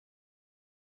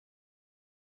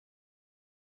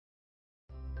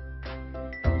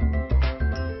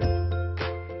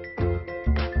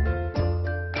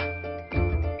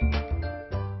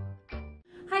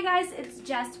Hi guys, it's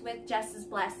Jess with Jess is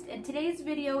Blessed, and today's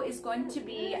video is going to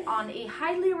be on a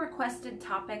highly requested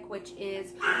topic, which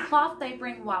is cloth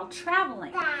diapering while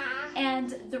traveling.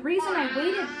 And the reason I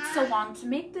waited so long to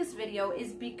make this video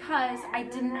is because I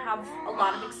didn't have a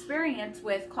lot of experience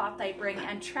with cloth diapering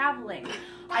and traveling.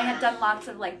 I had done lots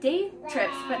of day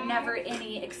trips, but never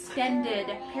any extended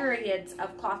periods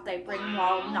of cloth diapering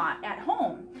while not at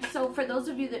home. So for those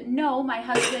of you that know, my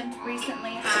husband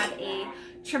recently had a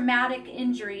traumatic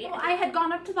injury. I had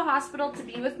gone up to the hospital to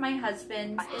be with my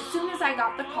husband. As soon as I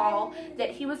got the call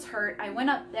that he was hurt, I went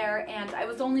up there and I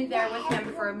was only there with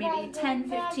him for maybe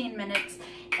 10-15 minutes,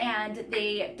 and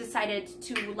they decided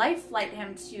to life flight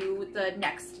him to the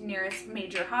next nearest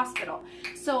major hospital.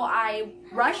 So I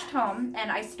rushed home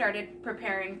and I started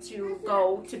preparing to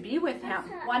go to be with him.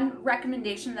 One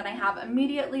recommendation that I have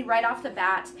immediately right off the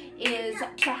bat is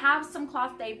to have some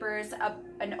cloth diapers,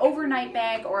 an overnight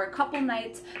bag or a couple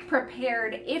nights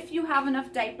prepared if you have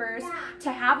enough diapers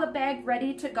to have a bag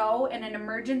ready to go in an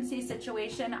emergency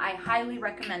situation. I highly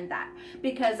recommend that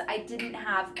because I didn't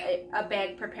have a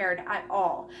bag prepared at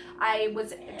all. I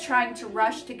was trying to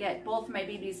rush to get both my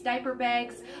baby's diaper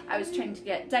bags. I was trying to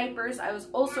get diapers. I was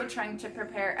also trying to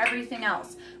prepare everything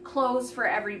else. Clothes for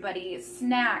everybody,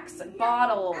 snacks,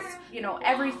 bottles,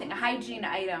 everything, hygiene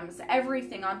items,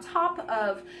 everything on top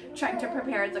of trying to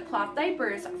prepare the cloth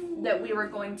diapers that we were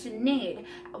going to need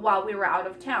while we were out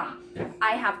of town.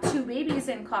 I have 2 babies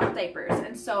in cloth diapers,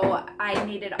 and so I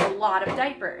needed a lot of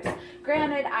diapers.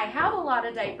 Granted, I have a lot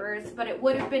of diapers, but it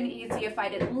would have been easy if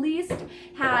I'd at least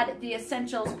had the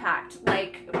essentials packed,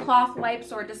 like cloth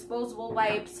wipes or disposable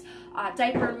wipes,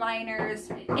 diaper liners,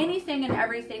 anything and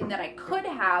everything that I could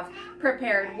have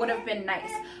prepared would have been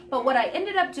nice. But what I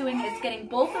ended up doing is getting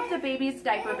both of the baby's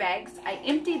diaper bags. I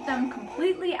emptied them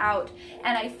completely out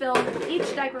and I filled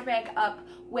each diaper bag up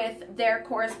with their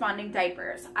corresponding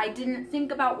diapers. I didn't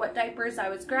think about what diapers I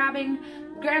was grabbing.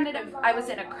 Granted, I was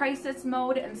in a crisis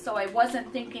mode, and so I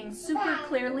wasn't thinking super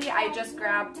clearly. I just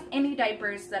grabbed any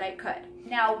diapers that I could.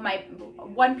 Now, my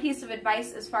one piece of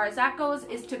advice as far as that goes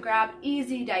is to grab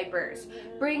easy diapers.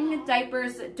 Bring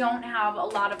diapers that don't have a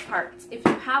lot of parts. If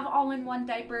you have all-in-one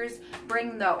diapers,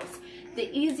 bring those.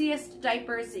 The easiest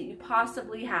diapers that you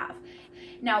possibly have.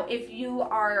 Now, if you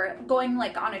are going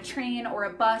on a train or a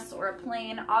bus or a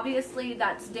plane, obviously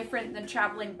that's different than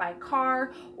traveling by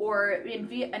car or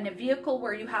in a vehicle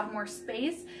where you have more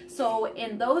space. So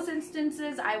in those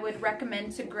instances, I would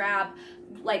recommend to grab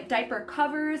diaper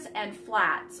covers and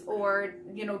flats, or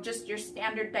just your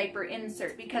standard diaper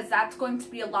insert, because that's going to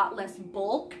be a lot less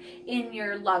bulk in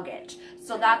your luggage.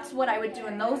 So that's what I would do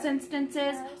in those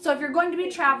instances. So if you're going to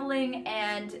be traveling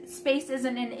and space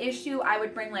isn't an issue, I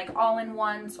would bring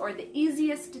all-in-ones or the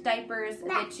easiest diapers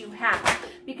that you have,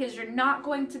 because you're not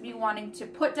going to be wanting to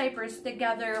put diapers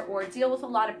together or deal with a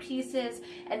lot of pieces.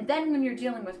 And then when you're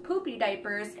dealing with poopy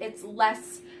diapers, it's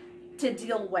less to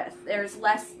deal with. There's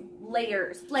less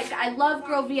layers. I love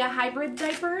Grovia hybrid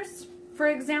diapers, for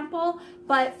example,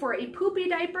 but for a poopy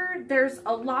diaper, there's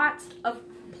a lot of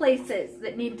places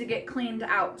that need to get cleaned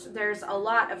out. There's a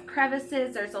lot of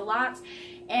crevices, there's a lot,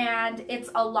 and it's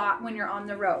a lot when you're on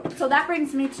the road. So that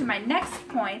brings me to my next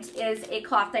point, is a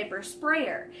cloth diaper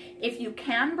sprayer. If you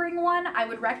can bring one, I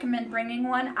would recommend bringing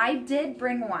one. I did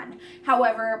bring one.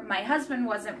 However, my husband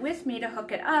wasn't with me to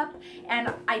hook it up,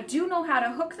 and I do know how to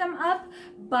hook them up,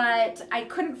 but I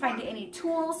couldn't find any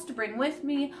tools to bring with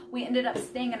me. We ended up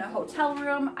staying in a hotel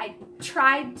room. I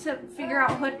tried to figure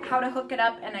out how to hook it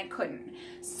up and I couldn't.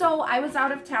 So I was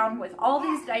out of town with all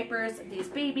these diapers, these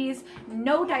babies,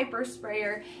 no diaper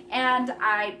sprayer, and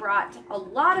I brought a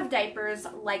lot of diapers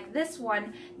like this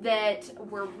one that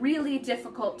were really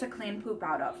difficult to clean poop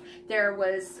out of. It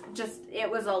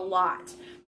was a lot.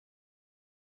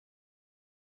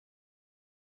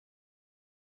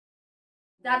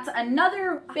 That's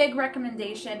another big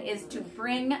recommendation, is to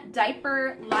bring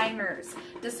diaper liners,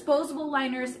 disposable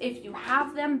liners if you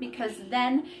have them, because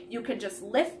then you could just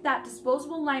lift that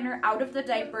disposable liner out of the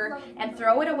diaper and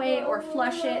throw it away or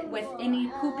flush it with any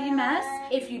poopy mess.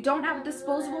 If you don't have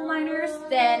disposable liners,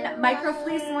 then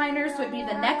microfleece liners would be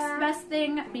the next best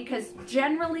thing, because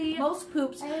generally most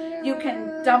poops you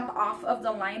can dump off of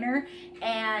the liner,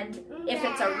 and if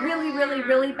it's a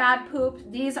really bad poop,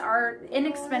 these are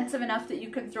inexpensive enough that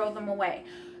you can throw them away.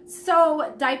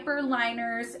 So diaper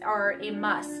liners are a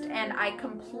must, and I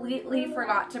completely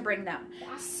forgot to bring them.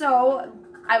 So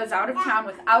I was out of town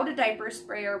without a diaper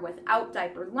sprayer, without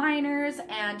diaper liners,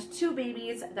 and 2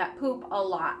 babies that poop a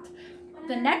lot.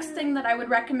 The next thing that I would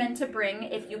recommend to bring,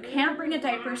 if you can't bring a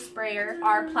diaper sprayer,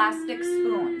 are plastic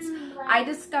spoons. I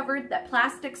discovered that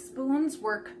plastic spoons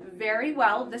work very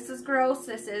well. This is gross,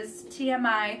 this is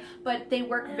TMI, but they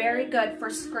work very good for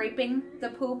scraping the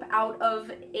poop out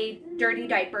of a dirty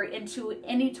diaper into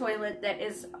any toilet that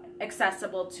is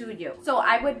accessible to you. So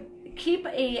I would keep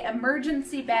a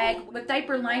emergency bag with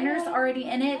diaper liners already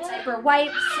in it, diaper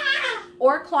wipes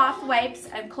or cloth wipes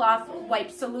and cloth wipe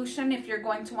solution if you're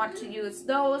going to want to use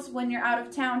those when you're out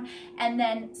of town, and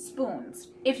then spoons.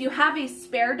 If you have a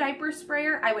spare diaper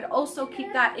sprayer, I would also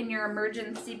keep that in your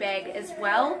emergency bag as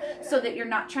well, so that you're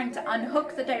not trying to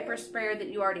unhook the diaper sprayer that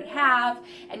you already have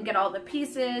and get all the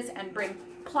pieces and bring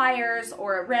pliers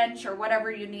or a wrench or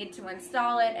whatever you need to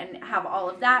install it and have all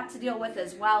of that to deal with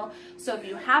as well. So if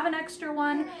you have an extra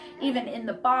one, even in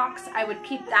the box, I would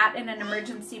keep that in an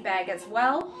emergency bag as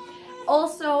well.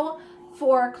 Also,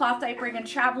 for cloth diapering and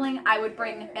traveling, I would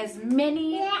bring as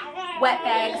many wet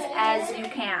bags as you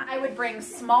can. I would bring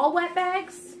small wet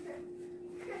bags,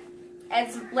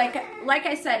 as like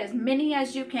I said, as many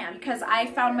as you can, because I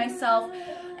found myself,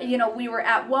 you know, we were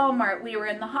at Walmart, we were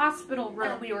in the hospital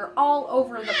room, we were all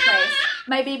over the place.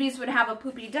 My babies would have a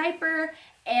poopy diaper,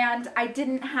 and I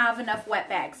didn't have enough wet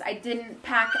bags. I didn't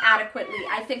pack adequately.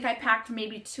 I think I packed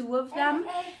maybe 2 of them.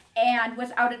 And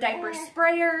without a diaper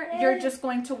sprayer, you're just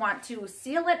going to want to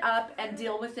seal it up and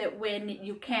deal with it when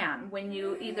you can, when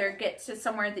you either get to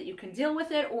somewhere that you can deal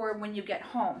with it or when you get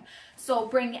home. So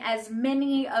bring as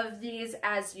many of these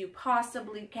as you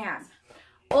possibly can.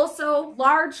 Also,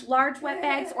 large wet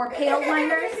bags or pail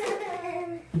liners.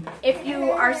 If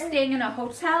you are staying in a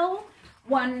hotel,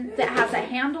 one that has a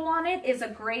handle on it is a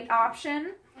great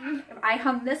option. I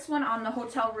hung this one on the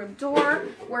hotel room door,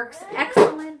 works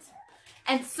excellent.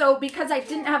 And so because I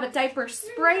didn't have a diaper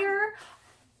sprayer,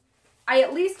 I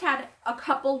at least had a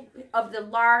couple of the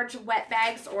large wet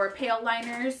bags or pail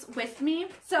liners with me.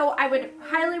 So I would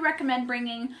highly recommend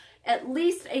bringing at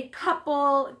least a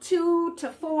couple, 2 to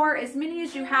 4, as many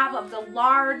as you have of the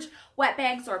large wet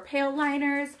bags or pail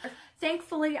liners.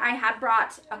 Thankfully, I had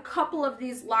brought a couple of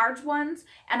these large ones,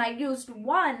 and I used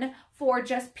one for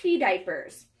just pee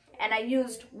diapers. And I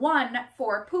used one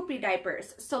for poopy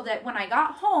diapers, so that when I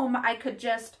got home, I could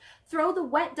just throw the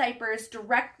wet diapers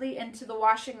directly into the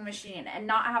washing machine and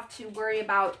not have to worry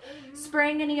about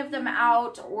spraying any of them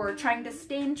out or trying to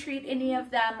stain treat any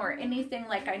of them or anything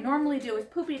like I normally do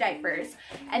with poopy diapers.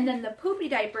 And then the poopy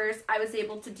diapers I was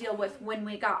able to deal with when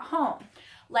we got home.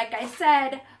 Like I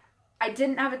said, I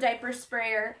didn't have a diaper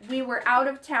sprayer. We were out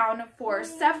of town for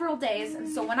several days, and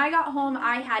so when I got home,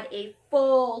 I had a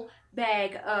full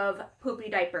bag of poopy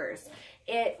diapers.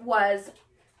 It was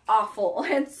awful,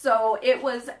 and so it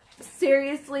was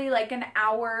seriously like an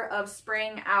hour of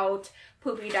spraying out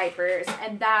poopy diapers,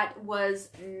 and that was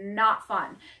not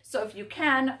fun. So if you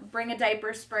can, bring a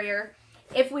diaper sprayer.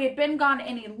 If we had been gone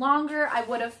any longer, I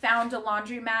would have found a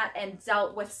laundromat and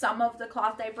dealt with some of the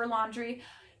cloth diaper laundry.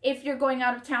 If you're going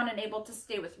out of town and able to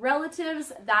stay with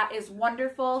relatives, that is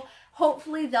wonderful.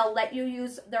 Hopefully they'll let you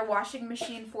use their washing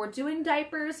machine for doing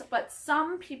diapers, but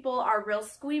some people are real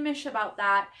squeamish about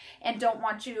that and don't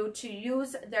want you to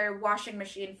use their washing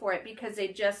machine for it because they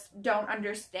just don't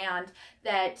understand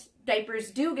that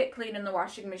diapers do get cleaned in the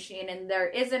washing machine and there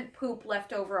isn't poop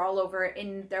left over all over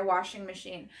in their washing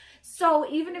machine. So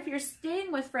even if you're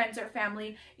staying with friends or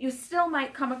family, you still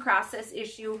might come across this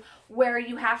issue where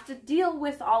you have to deal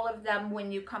with all of them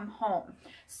when you come home.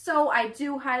 So I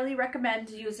do highly recommend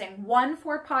using one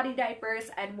for potty diapers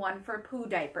and one for poo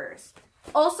diapers.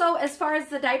 Also, as far as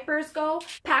the diapers go,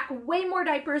 pack way more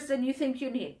diapers than you think you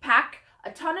need. Pack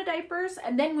a ton of diapers,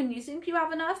 and then when you think you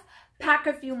have enough, pack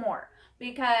a few more.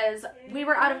 Because we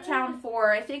were out of town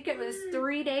for, I think it was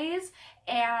 3 days,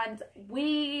 and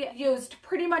we used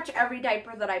pretty much every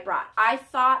diaper that I brought. I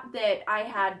thought that I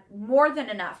had more than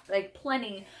enough, like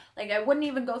plenty. Like I wouldn't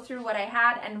even go through what I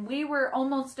had, and we were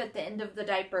almost at the end of the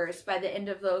diapers by the end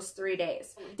of those 3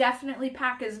 days. Definitely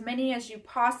pack as many as you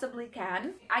possibly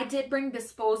can. I did bring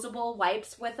disposable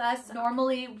wipes with us.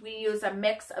 Normally we use a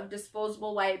mix of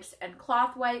disposable wipes and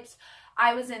cloth wipes.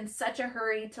 I was in such a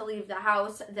hurry to leave the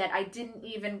house that I didn't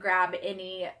even grab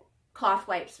any cloth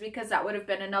wipes because that would have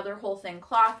been another whole thing.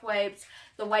 Cloth wipes,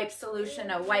 the wipe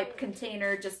solution, a wipe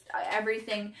container, just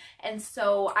everything. And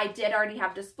so I did already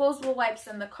have disposable wipes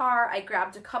in the car. I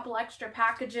grabbed a couple extra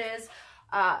packages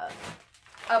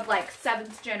of like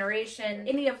 7th generation.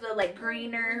 Any of the like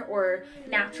greener or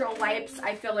natural wipes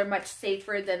I feel are much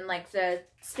safer than like the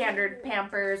standard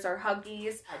Pampers or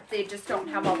Huggies. They just don't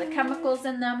have all the chemicals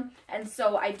in them. And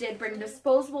so I did bring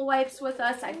disposable wipes with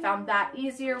us. I found that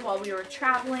easier while we were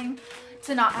traveling.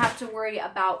 to not have to worry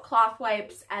about cloth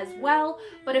wipes as well.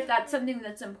 But if that's something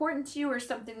that's important to you or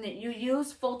something that you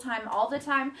use full-time all the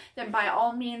time, then by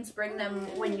all means bring them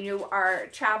when you are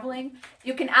traveling.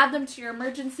 You can add them to your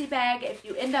emergency bag if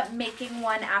you end up making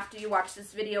one after you watch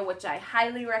this video, which I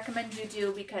highly recommend you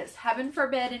do, because heaven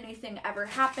forbid anything ever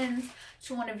happens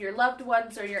to one of your loved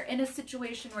ones, or you're in a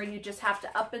situation where you just have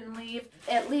to up and leave.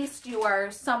 At least you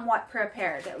are somewhat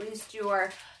prepared. At least you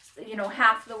are, you know,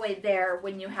 half the way there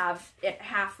when you have it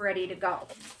half ready to go.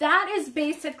 That is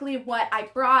basically what I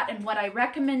brought and what I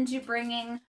recommend you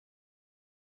bringing.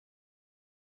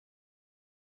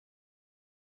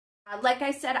 Like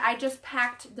I said, I just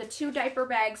packed the 2 diaper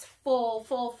bags full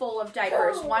of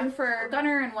diapers. One for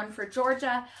Gunner and one for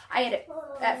Georgia. I had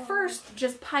at first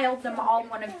just piled them all in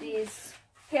one of these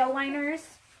pail liners.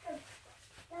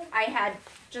 I had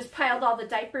just piled all the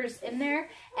diapers in there,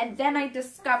 and then I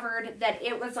discovered that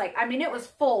it was like, I mean, it was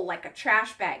full, like a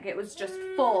trash bag. It was just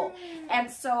full.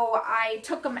 And so I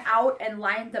took them out and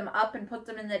lined them up and put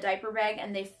them in the diaper bag,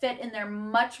 and they fit in there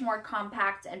much more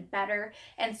compact and better.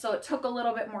 And so it took a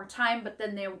little bit more time, but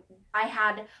then I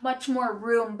had much more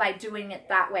room by doing it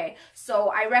that way. So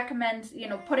I recommend, you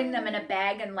know, putting them in a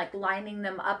bag and like lining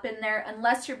them up in there,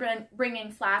 unless you're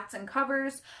bringing flats and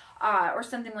covers. Or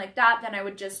something like that, then I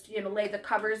would just, you know, lay the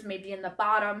covers maybe in the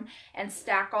bottom and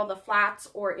stack all the flats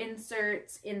or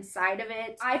inserts inside of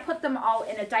it. I put them all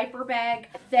in a diaper bag.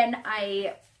 Then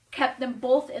I kept them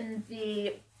both in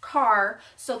the car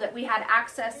so that we had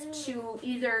access to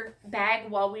either bag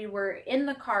while we were in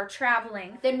the car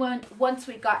traveling. Then once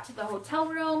we got to the hotel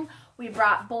room, we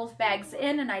brought both bags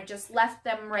in, and I just left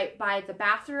them right by the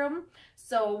bathroom.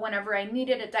 So whenever I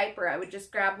needed a diaper, I would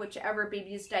just grab whichever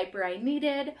baby's diaper I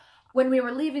needed. When we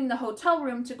were leaving the hotel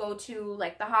room to go to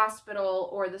like the hospital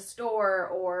or the store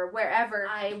or wherever,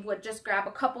 I would just grab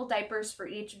a couple diapers for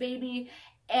each baby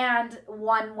and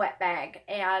 1 wet bag.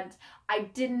 And I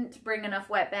didn't bring enough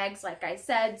wet bags, like I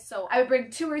said, so I would bring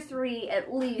 2 or 3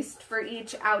 at least for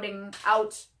each outing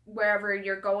out wherever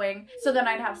you're going. So then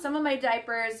I'd have some of my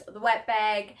diapers, the wet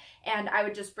bag, and I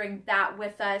would just bring that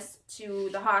with us to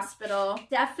the hospital.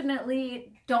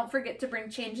 Definitely don't forget to bring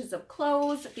changes of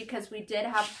clothes, because we did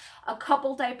have a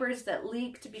couple diapers that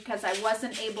leaked because I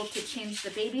wasn't able to change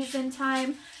the babies in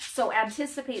time. So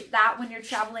anticipate that when you're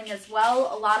traveling as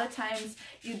well. A lot of times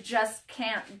you just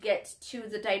can't get to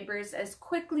the diapers as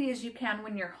quickly as you can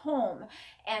when you're home.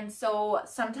 And so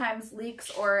sometimes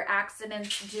leaks or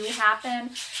accidents do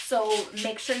happen. So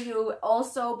make sure you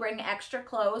also bring extra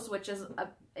clothes, which is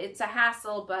it's a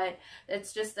hassle, but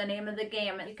it's just the name of the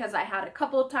game, because I had a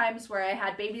couple of times where I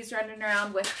had babies running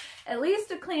around with at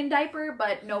least a clean diaper,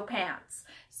 but no pants.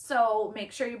 So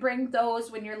make sure you bring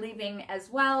those when you're leaving as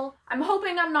well. I'm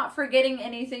hoping I'm not forgetting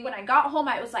anything. When I got home,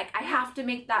 I was like, I have to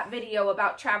make that video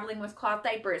about traveling with cloth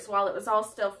diapers while it was all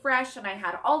still fresh, and I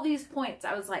had all these points.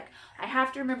 I was like, I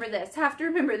have to remember this, have to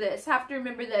remember this, have to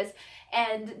remember this.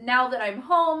 And now that I'm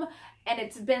home and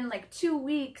it's been like 2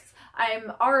 weeks,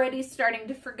 I'm already starting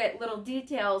to forget little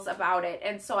details about it.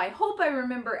 And so I hope I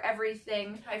remember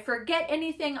everything. If I forget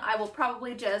anything, I will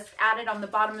probably just add it on the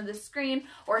bottom of the screen,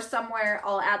 or somewhere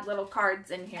I'll add little cards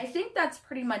in here. I think that's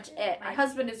pretty much it. My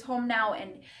husband is home now,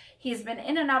 and he's been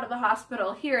in and out of the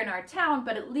hospital here in our town,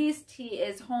 but at least he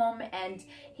is home and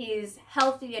he's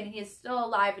healthy and he's still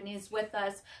alive and he's with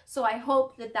us. So I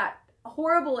hope that that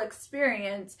horrible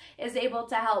experience is able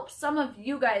to help some of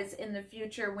you guys in the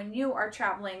future when you are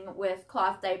traveling with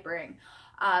cloth diapering.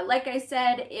 Like I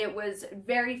said, it was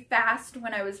very fast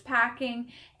when I was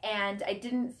packing, and I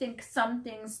didn't think some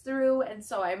things through, and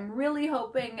so I'm really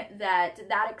hoping that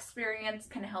that experience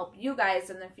can help you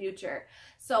guys in the future.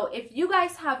 So if you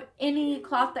guys have any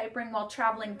cloth diapering while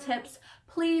traveling tips,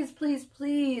 please, please,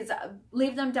 please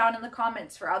leave them down in the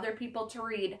comments for other people to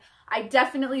read. I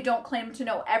definitely don't claim to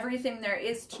know everything there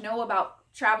is to know about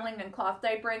traveling and cloth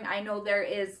diapering. I know there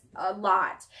is a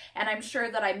lot, and I'm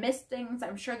sure that I missed things.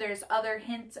 I'm sure there's other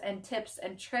hints and tips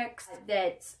and tricks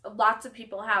that lots of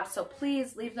people have, so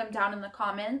please leave them down in the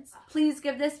comments. Please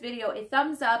give this video a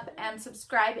thumbs up and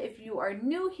subscribe if you are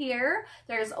new here.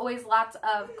 There's always lots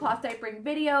of cloth diapering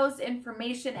videos,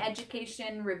 information,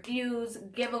 education, reviews,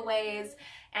 giveaways,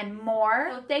 and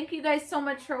more. So thank you guys so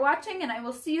much for watching, and I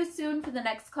will see you soon for the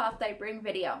next cloth diapering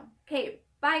video. Okay,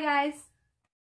 bye guys!